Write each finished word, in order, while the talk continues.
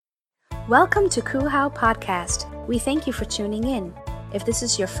Welcome to Kuhau Podcast. We thank you for tuning in. If this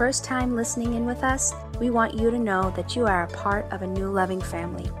is your first time listening in with us, we want you to know that you are a part of a new loving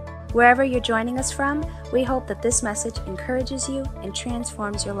family. Wherever you're joining us from, we hope that this message encourages you and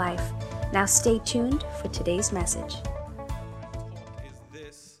transforms your life. Now stay tuned for today's message.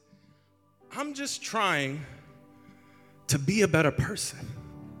 I'm just trying to be a better person.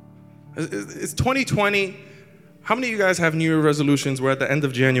 It's 2020. How many of you guys have New Year resolutions? We're at the end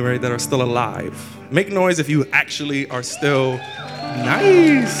of January that are still alive. Make noise if you actually are still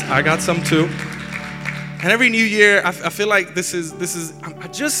nice. I got some too. And every new year, I feel like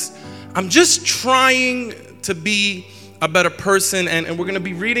I'm just trying to be a better person. And we're going to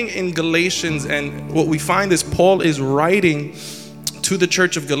be reading in Galatians. And what we find is Paul is writing to the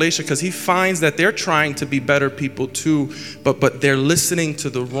church of Galatia because he finds that they're trying to be better people too, but they're listening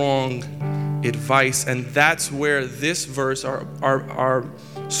to the wrong advice. And that's where this verse, our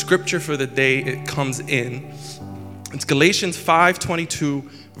scripture for the day, it comes in. It's Galatians 5:22,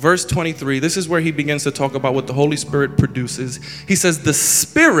 verse 23. This is where he begins to talk about what the Holy Spirit produces. He says, the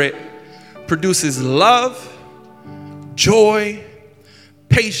Spirit produces love, joy,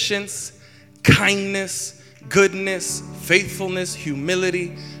 patience, kindness, goodness, faithfulness,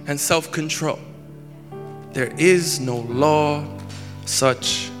 humility, and self-control. There is no law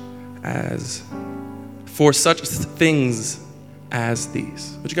for such things as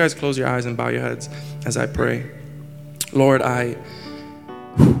these. Would you guys close your eyes and bow your heads as I pray? Lord, I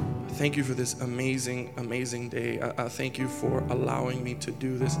thank you for this amazing, amazing day. I thank you for allowing me to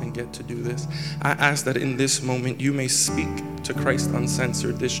do this and get to do this. I ask that in this moment you may speak to Christ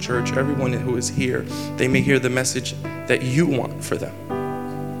Uncensored, this church, everyone who is here. They may hear the message that you want for them.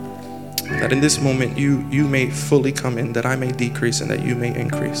 That in this moment you may fully come in, that I may decrease and that you may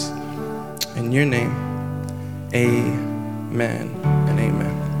increase. In your name, amen and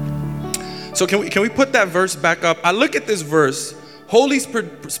amen. So can we put that verse back up? I look at this verse. Holy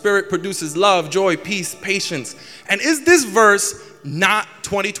Spirit produces love, joy, peace, patience. And is this verse not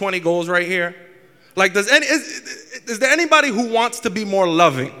 2020 goals right here? Like, is there anybody who wants to be more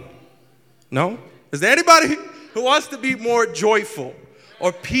loving? No? Is there anybody who wants to be more joyful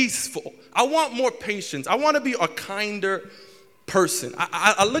or peaceful? I want more patience. I want to be a kinder person.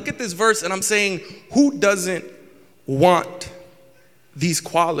 I look at this verse and I'm saying, who doesn't want these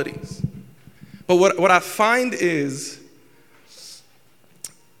qualities? But what I find is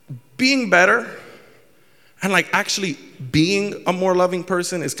being better and like actually being a more loving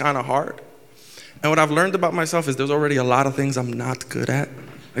person is kind of hard. And what I've learned about myself is there's already a lot of things I'm not good at.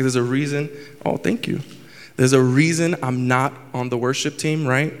 Like there's a reason. Oh, thank you. There's a reason I'm not on the worship team,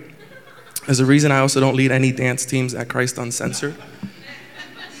 right? There's a reason I also don't lead any dance teams at Christ Uncensored.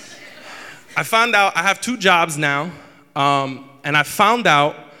 I found out I have 2 jobs now, and I found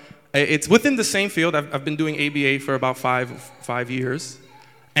out it's within the same field. I've been doing ABA for about five years,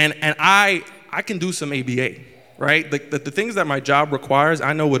 and I can do some ABA, right? The things that my job requires,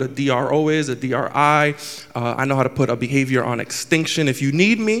 I know what a DRO is, a DRI. I know how to put a behavior on extinction. If you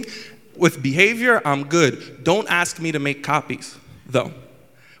need me with behavior, I'm good. Don't ask me to make copies, though.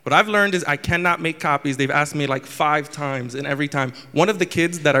 What I've learned is I cannot make copies. They've asked me like 5 times, and every time. One of the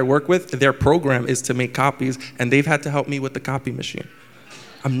kids that I work with, their program is to make copies, and they've had to help me with the copy machine.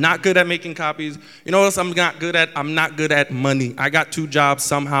 I'm not good at making copies. You know what else I'm not good at? I'm not good at money. I got 2 jobs.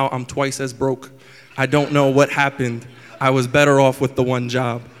 Somehow I'm twice as broke. I don't know what happened. I was better off with the 1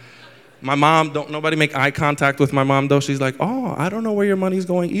 job. My mom, nobody make eye contact with my mom, though. She's like, oh, I don't know where your money's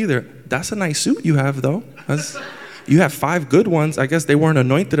going either. That's a nice suit you have, though. You have 5 good ones. I guess they weren't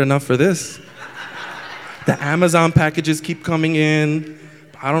anointed enough for this. The Amazon packages keep coming in.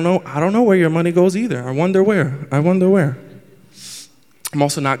 I don't know where your money goes either. I wonder where. I'm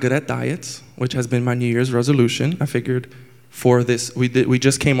also not good at diets, which has been my New Year's resolution. I figured for this, we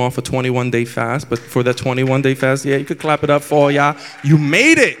just came off a 21-day fast, but for that 21-day fast, yeah, you could clap it up for all y'all. You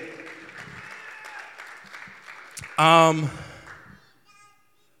made it.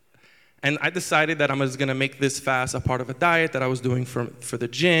 And I decided that I was going to make this fast a part of a diet that I was doing for the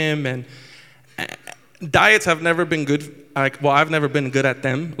gym. And diets have never been good. I've never been good at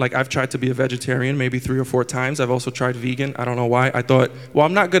them. Like, I've tried to be a vegetarian maybe 3 or 4 times. I've also tried vegan. I don't know why. I thought, well,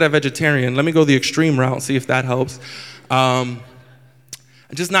 I'm not good at vegetarian. Let me go the extreme route and see if that helps. I'm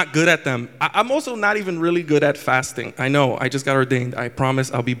just not good at them. I'm also not even really good at fasting. I know. I just got ordained. I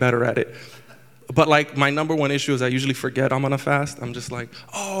promise I'll be better at it. But like my number one issue is I usually forget I'm on a fast. I'm just like,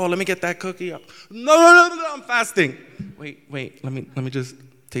 oh, let me get that cookie. No, I'm fasting. Wait, let me just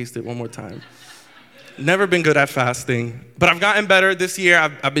taste it one more time. Never been good at fasting, but I've gotten better this year.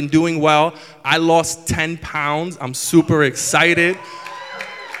 I've been doing well. I lost 10 pounds. I'm super excited.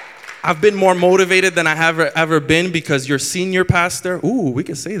 I've been more motivated than I have ever been because your senior pastor, we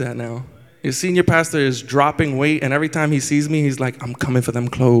can say that now. Your senior pastor is dropping weight, and every time he sees me, he's like, I'm coming for them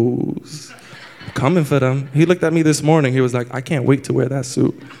clothes. I'm coming for them. He looked at me this morning. He was like, I can't wait to wear that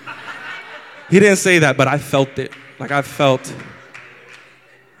suit. He didn't say that, but I felt it. Like I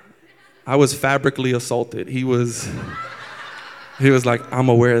was fabrically assaulted. He was like, I'm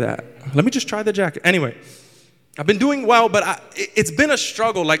gonna wear that. Let me just try the jacket. Anyway. I've been doing well, but it's been a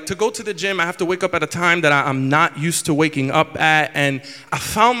struggle. Like to go to the gym, I have to wake up at a time that I'm not used to waking up at. And I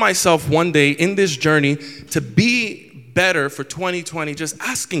found myself one day in this journey to be better for 2020, just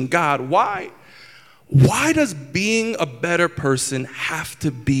asking God, why does being a better person have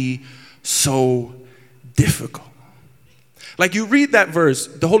to be so difficult? Like you read that verse,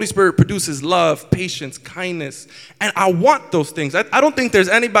 the Holy Spirit produces love, patience, kindness, and I want those things. I don't think there's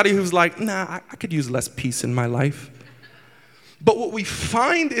anybody who's like, I could use less peace in my life. But what we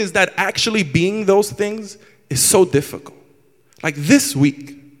find is that actually being those things is so difficult. Like this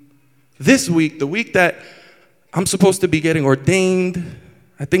week, the week that I'm supposed to be getting ordained,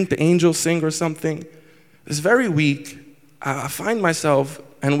 I think the angels sing or something, this very week, I find myself,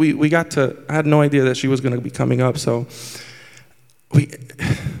 and I had no idea that she was going to be coming up, so we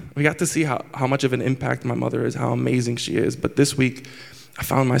got to see how much of an impact my mother is, how amazing she is. But this week, I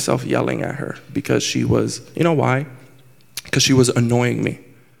found myself yelling at her because she was, you know why? Because she was annoying me.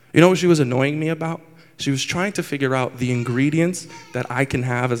 You know what she was annoying me about? She was trying to figure out the ingredients that I can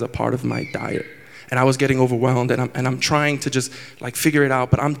have as a part of my diet. And I was getting overwhelmed, and I'm trying to just like figure it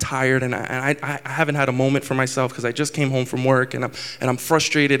out, but I'm tired, and I haven't had a moment for myself because I just came home from work, and I'm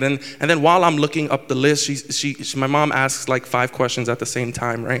frustrated, and then while I'm looking up the list, my mom asks like 5 questions at the same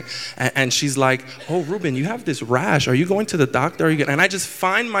time, right? And she's like, "Oh, Ruben, you have this rash. Are you going to the doctor? And I just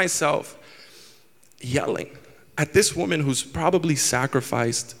find myself yelling at this woman who's probably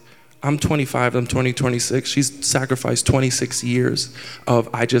sacrificed. I'm 25, I'm 26. She's sacrificed 26 years of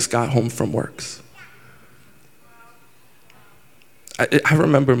I just got home from works. I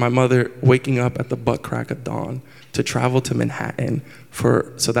remember my mother waking up at the butt crack of dawn to travel to Manhattan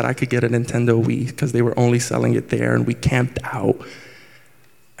so that I could get a Nintendo Wii because they were only selling it there, and we camped out.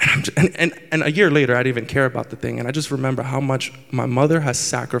 And a year later, I didn't even care about the thing, and I just remember how much my mother has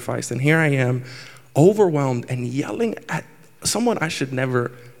sacrificed, and here I am, overwhelmed and yelling at someone I should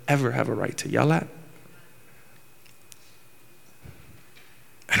never, ever have a right to yell at.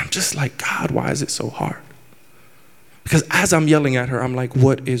 And I'm just like, God, why is it so hard? Because as I'm yelling at her, I'm like,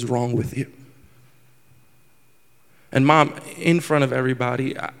 what is wrong with you? And Mom, in front of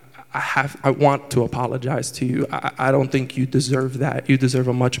everybody, I want to apologize to you. I don't think you deserve that. You deserve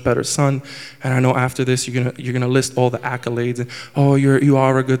a much better son. And I know after this, you're gonna list all the accolades and, oh, you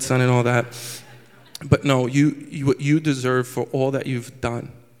are a good son and all that. But no, what you deserve for all that you've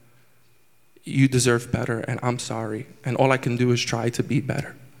done, you deserve better, and I'm sorry. And all I can do is try to be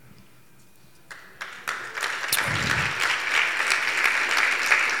better.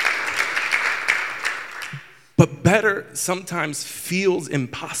 But better sometimes feels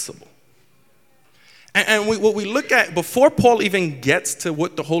impossible. And what we look at, before Paul even gets to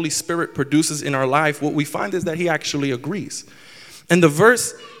what the Holy Spirit produces in our life, what we find is that he actually agrees. And the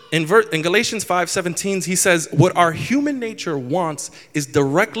verse, in Galatians 5:17, he says, what our human nature wants is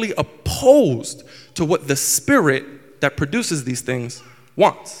directly opposed to what the Spirit that produces these things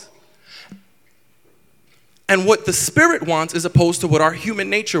wants. And what the Spirit wants is opposed to what our human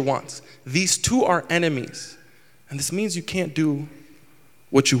nature wants. These two are enemies. And this means you can't do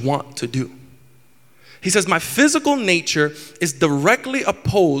what you want to do. He says, my physical nature is directly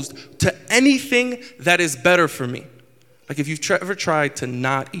opposed to anything that is better for me. Like if you've ever tried to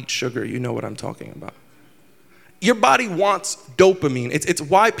not eat sugar, you know what I'm talking about. Your body wants dopamine. It's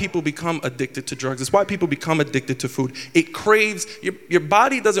why people become addicted to drugs. It's why people become addicted to food. It craves, your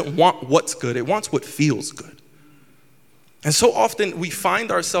body doesn't want what's good. It wants what feels good. And so often we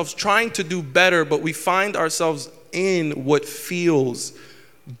find ourselves trying to do better, but we find ourselves in what feels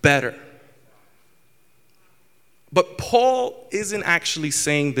better. But Paul isn't actually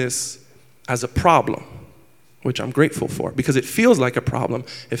saying this as a problem, which I'm grateful for, because it feels like a problem.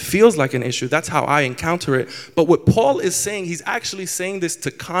 It feels like an issue. That's how I encounter it. But what Paul is saying, he's actually saying this to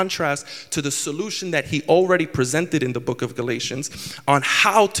contrast to the solution that he already presented in the book of Galatians on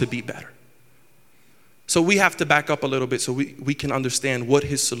how to be better. So we have to back up a little bit so we can understand what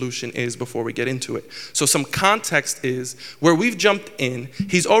his solution is before we get into it. So some context is, where we've jumped in,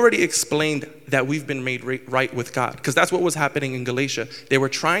 he's already explained that we've been made right with God. Because that's what was happening in Galatia. They were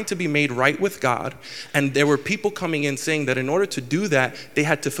trying to be made right with God, and there were people coming in saying that in order to do that, they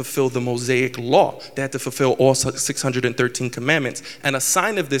had to fulfill the Mosaic law. They had to fulfill all 613 commandments. And a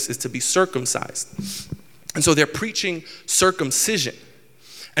sign of this is to be circumcised. And so they're preaching circumcision.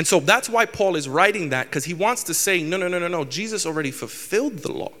 And so that's why Paul is writing that, because he wants to say, no, Jesus already fulfilled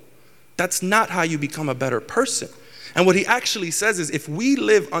the law. That's not how you become a better person. And what he actually says is, if we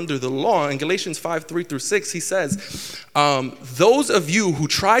live under the law, in Galatians 5:3-6, he says, those of you who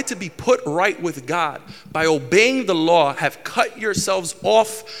try to be put right with God by obeying the law have cut yourselves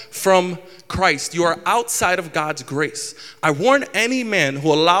off from Christ. You are outside of God's grace. I warn any man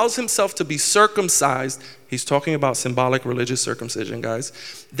who allows himself to be circumcised, he's talking about symbolic religious circumcision,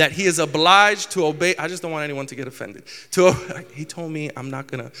 guys, that he is obliged to obey. I just don't want anyone to get offended. He told me I'm not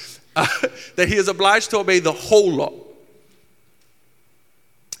going to. That he is obliged to obey the whole law.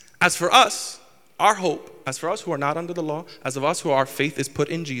 As for us, our hope, as for us who are not under the law, as of us who our faith is put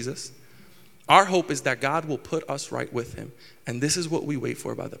in Jesus, our hope is that God will put us right with him. And this is what we wait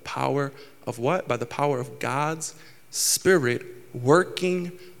for, by the power of what? By the power of God's Spirit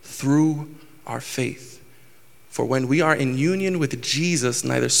working through our faith. For when we are in union with Jesus,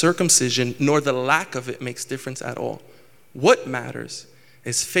 neither circumcision nor the lack of it makes difference at all. What matters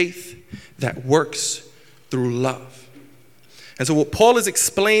is faith that works through love. And so what Paul is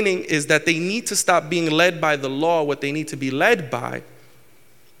explaining is that they need to stop being led by the law. What they need to be led by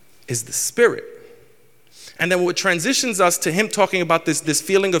is the Spirit. And then what transitions us to him talking about this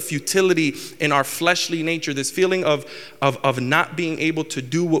feeling of futility in our fleshly nature, this feeling of not being able to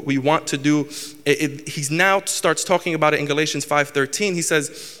do what we want to do. He now starts talking about it in Galatians 5:13. He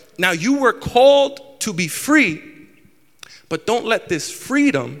says, now you were called to be free, but don't let this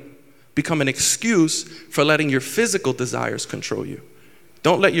freedom become an excuse for letting your physical desires control you.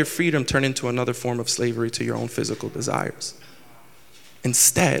 Don't let your freedom turn into another form of slavery to your own physical desires.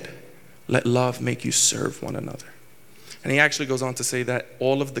 Instead, let love make you serve one another. And he actually goes on to say that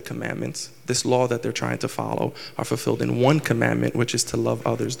all of the commandments, this law that they're trying to follow, are fulfilled in one commandment, which is to love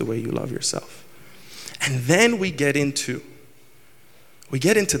others the way you love yourself. And then we get into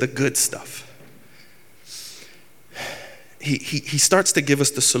the good stuff. He starts to give us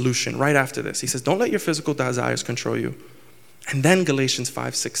the solution right after this. He says, don't let your physical desires control you. And then Galatians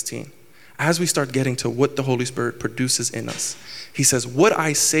 5:16, as we start getting to what the Holy Spirit produces in us, he says, what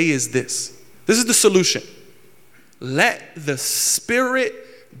I say is this. This is the solution. Let the Spirit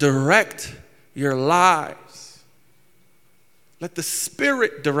direct your lives. Let the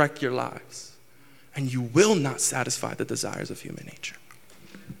Spirit direct your lives, and you will not satisfy the desires of human nature.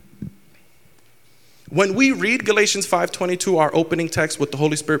 When we read Galatians 5:22, our opening text, what the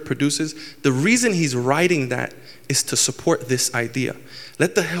Holy Spirit produces, the reason he's writing that is to support this idea.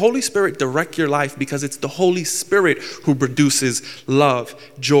 Let the Holy Spirit direct your life, because it's the Holy Spirit who produces love,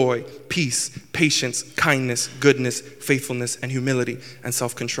 joy, peace, patience, kindness, goodness, faithfulness, and humility, and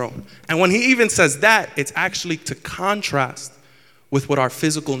self-control. And when he even says that, it's actually to contrast with what our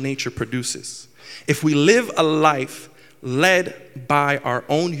physical nature produces. If we live a life led by our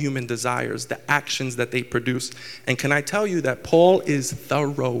own human desires, the actions that they produce. And can I tell you that Paul is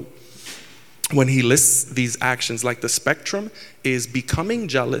thorough when he lists these actions? Like the spectrum is becoming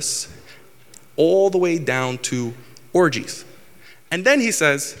jealous all the way down to orgies. And then he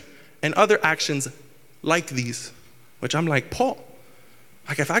says, and other actions like these, which I'm like, Paul,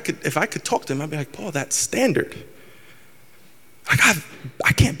 like if I could talk to him, I'd be like, Paul, that's standard. Like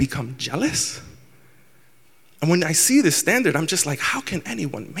I can't become jealous. And when I see this standard, I'm just like, how can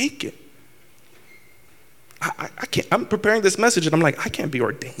anyone make it? I can't. I'm preparing this message and I'm like, I can't be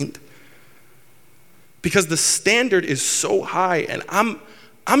ordained. Because the standard is so high, and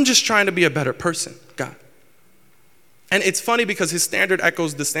I'm just trying to be a better person, God. And it's funny because his standard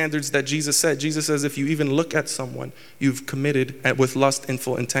echoes the standards that Jesus said. Jesus says, if you even look at someone, you've committed, with lust and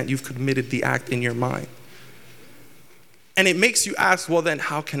full intent, you've committed the act in your mind. And it makes you ask, well then,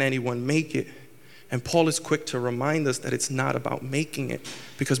 how can anyone make it? And Paul is quick to remind us that it's not about making it,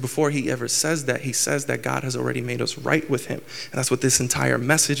 because before he ever says that, he says that God has already made us right with him. And that's what this entire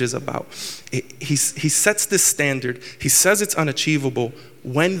message is about. He sets this standard. He says it's unachievable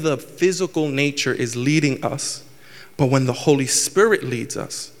when the physical nature is leading us. But when the Holy Spirit leads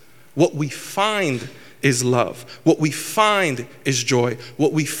us, what we find is love. What we find is joy.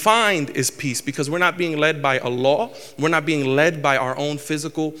 What we find is peace, because we're not being led by a law. We're not being led by our own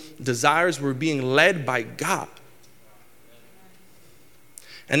physical desires. We're being led by God.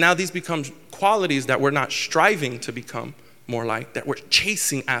 And now these become qualities that we're not striving to become more like, that we're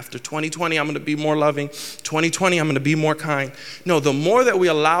chasing after. 2020, I'm going to be more loving. 2020, I'm going to be more kind. No, the more that we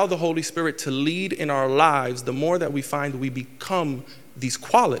allow the Holy Spirit to lead in our lives, the more that we find we become these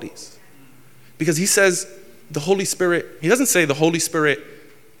qualities. Because he says the Holy Spirit, he doesn't say the Holy Spirit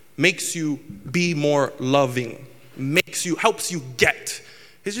makes you be more loving, helps you get.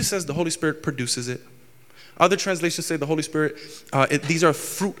 He just says the Holy Spirit produces it. Other translations say the Holy Spirit, these are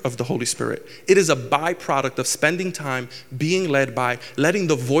fruit of the Holy Spirit. It is a byproduct of spending time being led by, letting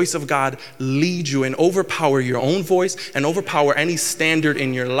the voice of God lead you and overpower your own voice and overpower any standard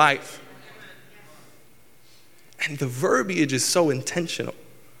in your life. And the verbiage is so intentional.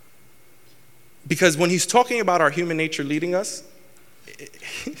 Because when he's talking about our human nature leading us,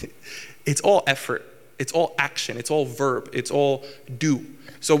 it's all effort, it's all action, it's all verb, it's all do.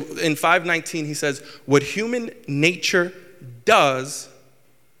 So in 5:19 he says, what human nature does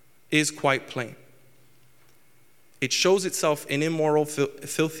is quite plain. It shows itself in immoral,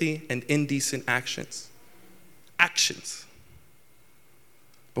 filthy, and indecent actions. Actions.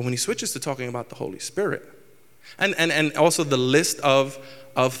 But when he switches to talking about the Holy Spirit, and also the list of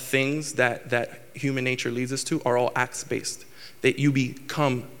things that human nature leads us to are all acts-based. That you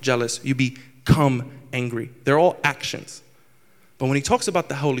become jealous, you become angry. They're all actions. But when he talks about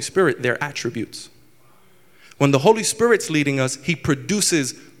the Holy Spirit, they're attributes. When the Holy Spirit's leading us, he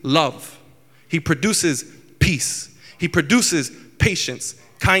produces love. He produces peace. He produces patience,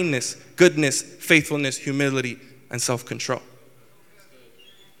 kindness, goodness, faithfulness, humility, and self-control.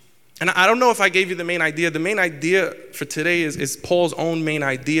 And I don't know if I gave you the main idea. The main idea for today is Paul's own main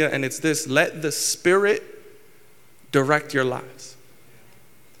idea, and it's this: let the Spirit direct your lives.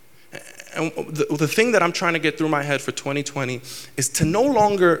 And the thing that I'm trying to get through my head for 2020 is to no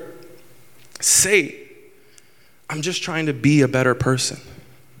longer say, I'm just trying to be a better person.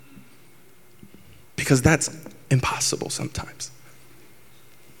 Because that's impossible sometimes.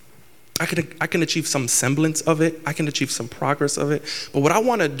 I can achieve some semblance of it. I can achieve some progress of it. But what I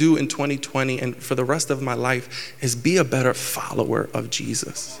want to do in 2020 and for the rest of my life is be a better follower of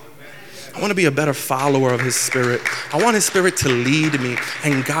Jesus. I want to be a better follower of his Spirit. I want his Spirit to lead me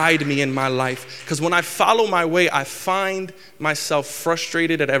and guide me in my life. Because when I follow my way, I find myself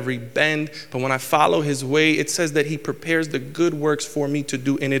frustrated at every bend. But when I follow his way, it says that he prepares the good works for me to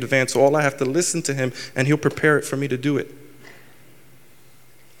do in advance. So all I have to listen to him and he'll prepare it for me to do it.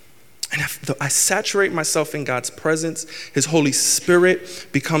 And I saturate myself in God's presence, his Holy Spirit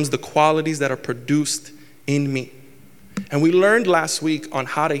becomes the qualities that are produced in me. And we learned last week on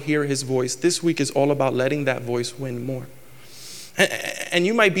how to hear his voice. This week is all about letting that voice win more. And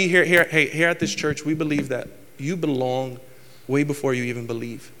you might be here at this church, we believe that you belong way before you even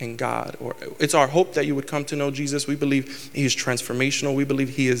believe in God. Or it's our hope that you would come to know Jesus. We believe he is transformational. We believe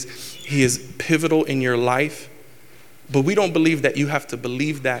he is pivotal in your life. But we don't believe that you have to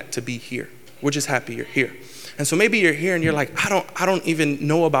believe that to be here. We're just happy you're here. And so maybe you're here and you're like, I don't even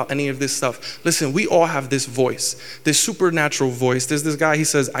know about any of this stuff. Listen, we all have this voice, this supernatural voice. There's this guy, he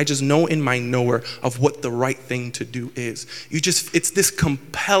says, I just know in my knower of what the right thing to do is. It's this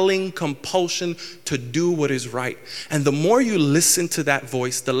compelling compulsion to do what is right. And the more you listen to that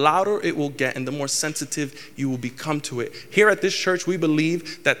voice, the louder it will get and the more sensitive you will become to it. Here at this church, we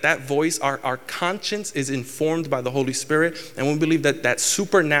believe that voice, our conscience is informed by the Holy Spirit. And we believe that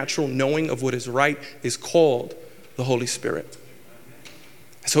supernatural knowing of what is right is called the Holy Spirit.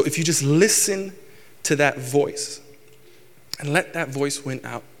 So if you just listen to that voice and let that voice win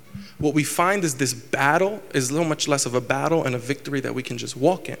out, what we find is this battle is so much less of a battle and a victory that we can just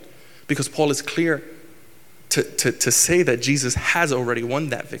walk in, because Paul is clear to say that Jesus has already won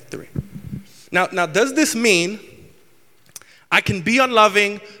that victory. Now does this mean I can be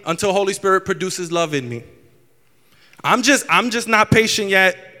unloving until Holy Spirit produces love in me? I'm just not patient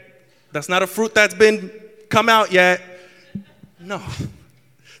yet. That's not a fruit that's been come out yet. No.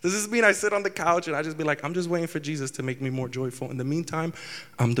 Does this mean I sit on the couch and I just be like, I'm just waiting for Jesus to make me more joyful? In the meantime,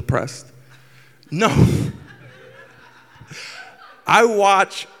 I'm depressed. No.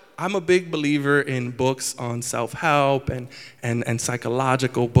 I'm a big believer in books on self-help and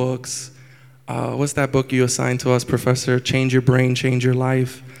psychological books. What's that book you assigned to us, Professor? Change Your Brain, Change Your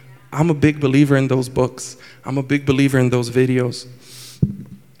Life. I'm a big believer in those books. I'm a big believer in those videos.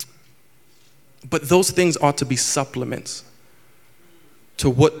 But those things ought to be supplements to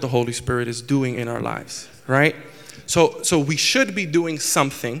what the Holy Spirit is doing in our lives, right? So we should be doing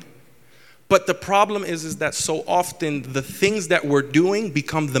something, but the problem is that so often the things that we're doing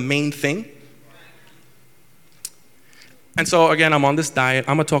become the main thing. And so again, I'm on this diet.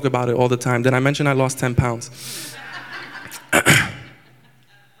 I'm gonna talk about it all the time. Did I mention I lost 10 pounds?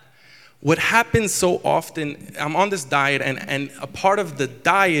 what happens so often, I'm on this diet, and a part of the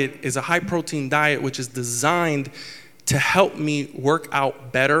diet is a high protein diet, which is designed to help me work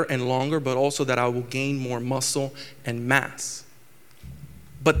out better and longer, but also that I will gain more muscle and mass.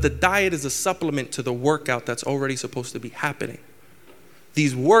 But the diet is a supplement to the workout that's already supposed to be happening.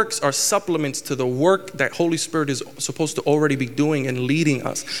 These works are supplements to the work that Holy Spirit is supposed to already be doing and leading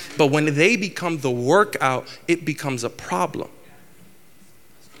us. But when they become the workout, it becomes a problem.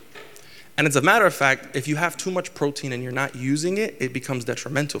 And as a matter of fact, if you have too much protein and you're not using it, it becomes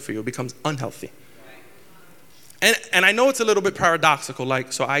detrimental for you. It becomes unhealthy. And I know it's a little bit paradoxical,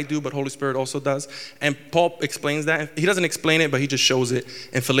 like, so I do, but Holy Spirit also does. And Paul explains that. He doesn't explain it, but he just shows it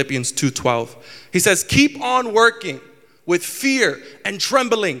in Philippians 2:12. He says, keep on working with fear and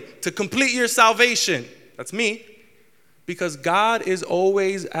trembling to complete your salvation. That's me. Because God is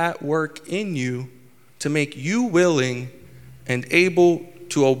always at work in you to make you willing and able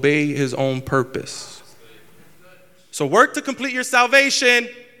to obey his own purpose. So work to complete your salvation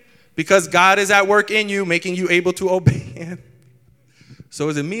because God is at work in you, making you able to obey him. So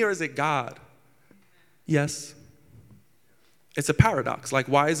is it me or is it God? Yes. It's a paradox. Like,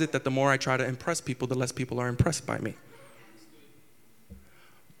 why is it that the more I try to impress people, the less people are impressed by me?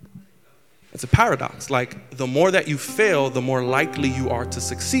 It's a paradox. Like, the more that you fail, the more likely you are to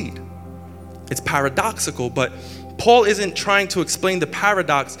succeed. It's paradoxical, but Paul isn't trying to explain the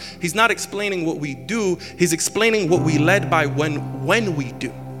paradox. He's not explaining what we do. He's explaining what we led by when we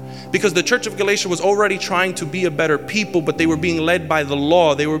do. Because the church of Galatia was already trying to be a better people, but they were being led by the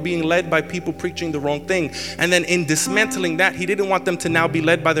law. They were being led by people preaching the wrong thing. And then in dismantling that, he didn't want them to now be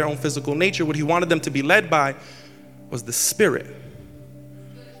led by their own physical nature. What he wanted them to be led by was the Spirit.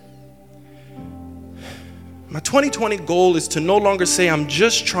 My 2020 goal is to no longer say I'm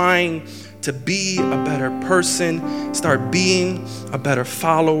just trying to be a better person, start being a better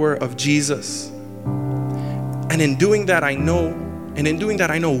follower of Jesus. And in doing that, I know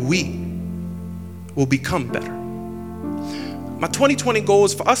we will become better. My 2020 goal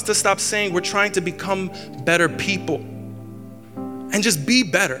is for us to stop saying we're trying to become better people and just be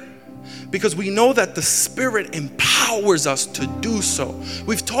better. Because we know that the Spirit empowers us to do so.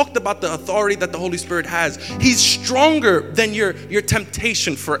 We've talked about the authority that the Holy Spirit has. He's stronger than your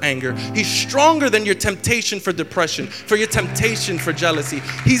temptation for anger. He's stronger than your temptation for depression, for your temptation for jealousy.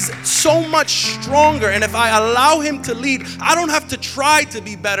 He's so much stronger. And if I allow him to lead, I don't have to try to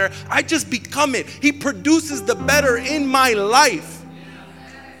be better. I just become it. He produces the better in my life.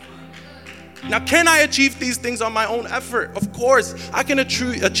 Now, can I achieve these things on my own effort? Of course. I can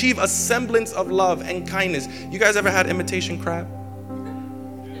achieve a semblance of love and kindness. You guys ever had imitation crab?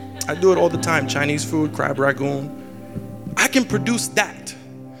 I do it all the time. Chinese food, crab ragoon. I can produce that.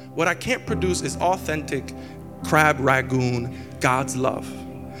 What I can't produce is authentic crab ragoon, God's love.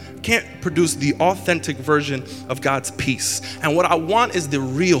 Can't produce the authentic version of God's peace. And what I want is the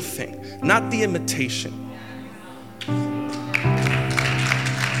real thing, not the imitation.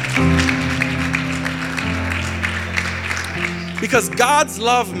 Because God's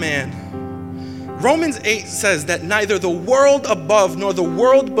love, man, Romans 8 says that neither the world above nor the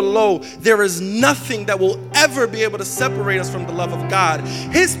world below, there is nothing that will ever be able to separate us from the love of God.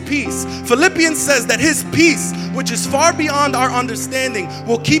 His peace, Philippians says that his peace, which is far beyond our understanding,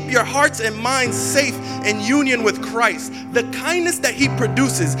 will keep your hearts and minds safe in union with Christ. The kindness that he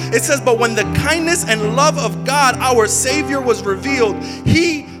produces, it says, but when the kindness and love of God, our Savior, was revealed,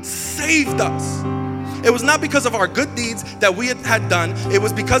 he saved us. It was not because of our good deeds that we had done. It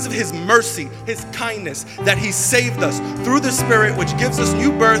was because of his mercy, his kindness, that he saved us through the Spirit, which gives us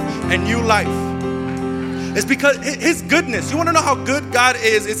new birth and new life. It's because his goodness. You want to know how good God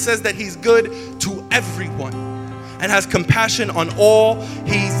is? It says that he's good to everyone and has compassion on all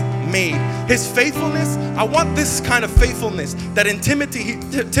he's made. His faithfulness, I want this kind of faithfulness that in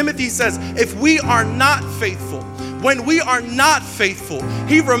Timothy says, if we are not faithful, when we are not faithful,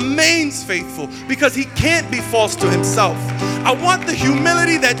 he remains faithful because he can't be false to himself. I want the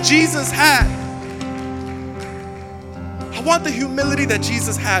humility that Jesus had. I want the humility that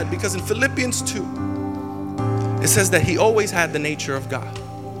Jesus had because in Philippians 2, it says that he always had the nature of God.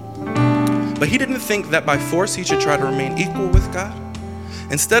 But he didn't think that by force he should try to remain equal with God.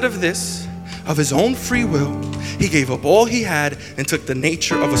 Instead of this, of his own free will, he gave up all he had and took the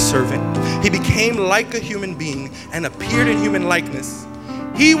nature of a servant. He became like a human being and appeared in human likeness.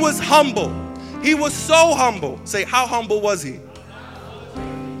 He was humble. He was so humble. Say, how humble was he?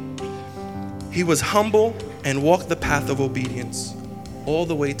 He was humble and walked the path of obedience all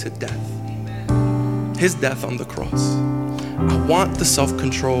the way to death. His death on the cross. I want the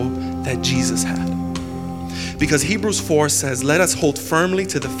self-control that Jesus had. Because Hebrews 4 says, let us hold firmly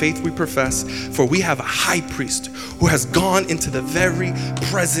to the faith we profess, for we have a high priest who has gone into the very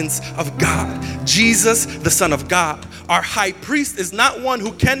presence of God. Jesus, the Son of God, our high priest, is not one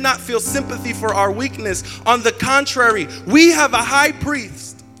who cannot feel sympathy for our weakness. On the contrary, we have a high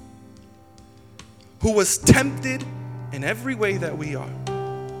priest who was tempted in every way that we are,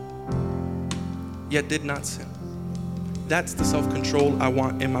 yet did not sin. That's the self-control I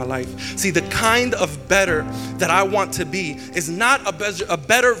want in my life. See, the kind of better that I want to be is not a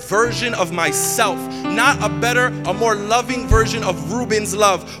better version of myself, not a more loving version of Ruben's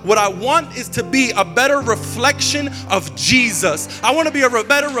love. What I want is to be a better reflection of Jesus. I want to be a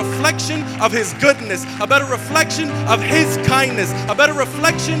better reflection of his goodness, a better reflection of his kindness, a better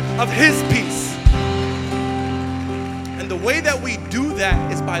reflection of his peace. And the way that we do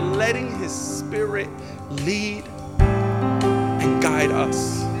that is by letting his Spirit lead and guide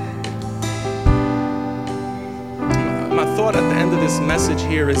us. My thought at the end of this message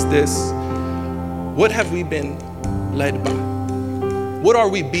here is this: what have we been led by? What are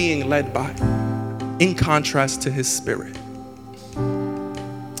we being led by in contrast to his Spirit?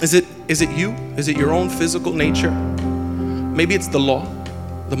 Is it you? Is it your own physical nature? Maybe it's the law,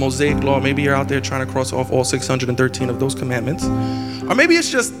 the Mosaic law. Maybe you're out there trying to cross off all 613 of those commandments. Or maybe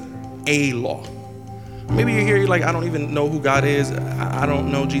it's just a law. Maybe you're here, you're like, I don't even know who God is. I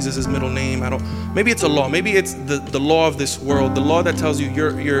don't know Jesus' middle name. Maybe it's a law. Maybe it's the law of this world. The law that tells you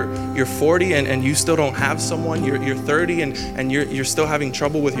you're 40 and you still don't have someone. You're 30 and you're still having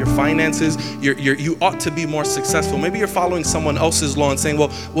trouble with your finances. You ought to be more successful. Maybe you're following someone else's law and saying,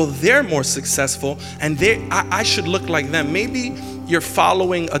 well, they're more successful and I should look like them. Maybe you're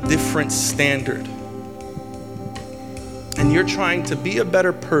following a different standard. And you're trying to be a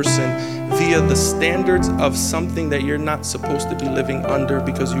better person via the standards of something that you're not supposed to be living under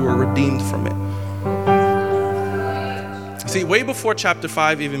because you were redeemed from it. See, way before chapter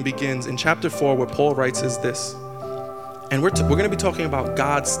 5 even begins, in chapter 4, what Paul writes is this. And we're going to be talking about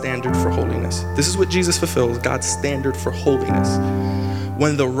God's standard for holiness. This is what Jesus fulfills, God's standard for holiness.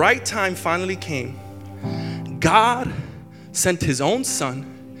 When the right time finally came, God sent his own son.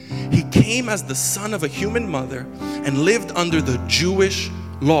 He came as the son of a human mother and lived under the Jewish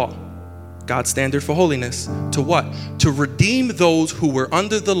law, God's standard for holiness. To what? To redeem those who were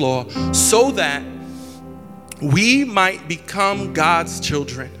under the law so that we might become God's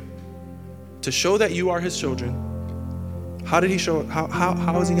children. To show that you are his children. How did he show?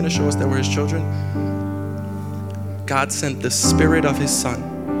 How is he going to show us that we're his children? God sent the Spirit of his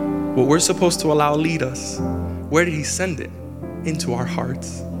Son. What we're supposed to allow lead us. Where did he send it? Into our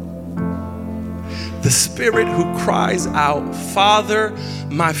hearts. The Spirit who cries out, Father,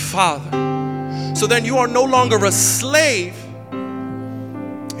 my Father. So then you are no longer a slave.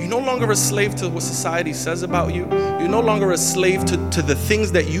 You're no longer a slave to what society says about you. You're no longer a slave to the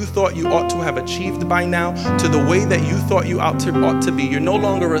things that you thought you ought to have achieved by now, to the way that you thought you ought to be. You're no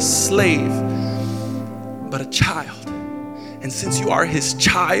longer a slave, but a child. And since you are his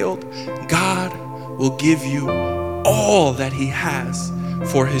child, God will give you all that he has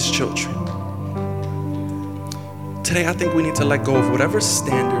for his children. Today, I think we need to let go of whatever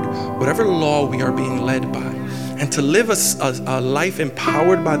standard, whatever law we are being led by, and to live a life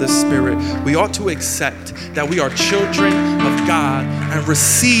empowered by the Spirit. We ought to accept that we are children of God and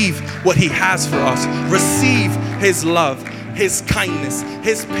receive what he has for us. Receive his love, his kindness,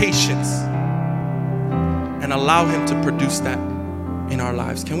 his patience, and allow him to produce that in our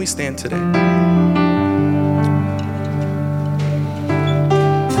lives. Can we stand today?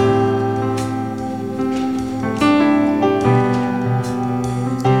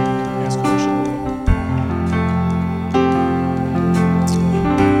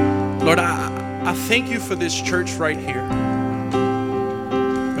 Thank you for this church right here.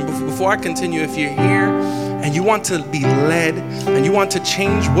 And before I continue, if you're here and you want to be led and you want to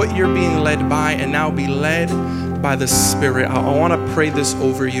change what you're being led by and now be led by the Spirit, I want to pray this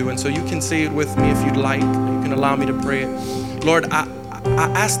over you. And so you can say it with me if you'd like. You can allow me to pray it. Lord, I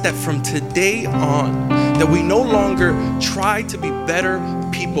ask that from today on, that we no longer try to be better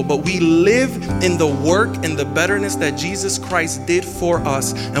people, but we live in the work and the betterness that Jesus Christ did for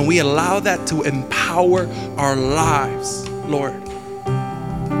us, and we allow that to empower our lives, Lord,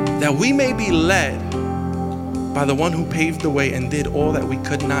 that we may be led by the one who paved the way and did all that we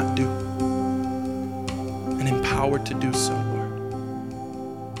could not do, and empowered to do so, Lord.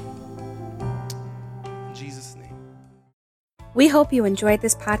 In Jesus' name. We hope you enjoyed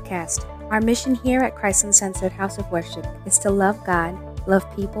this podcast. Our mission here at Christ Uncensored House of Worship is to love God, love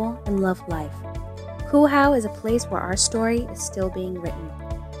people, and love life. Cool How is a place where our story is still being written.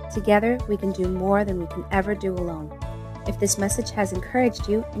 Together, we can do more than we can ever do alone. If this message has encouraged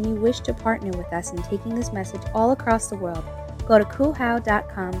you and you wish to partner with us in taking this message all across the world, go to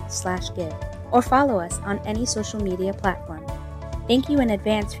kuhau.com/give or follow us on any social media platform. Thank you in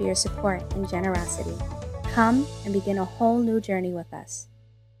advance for your support and generosity. Come and begin a whole new journey with us.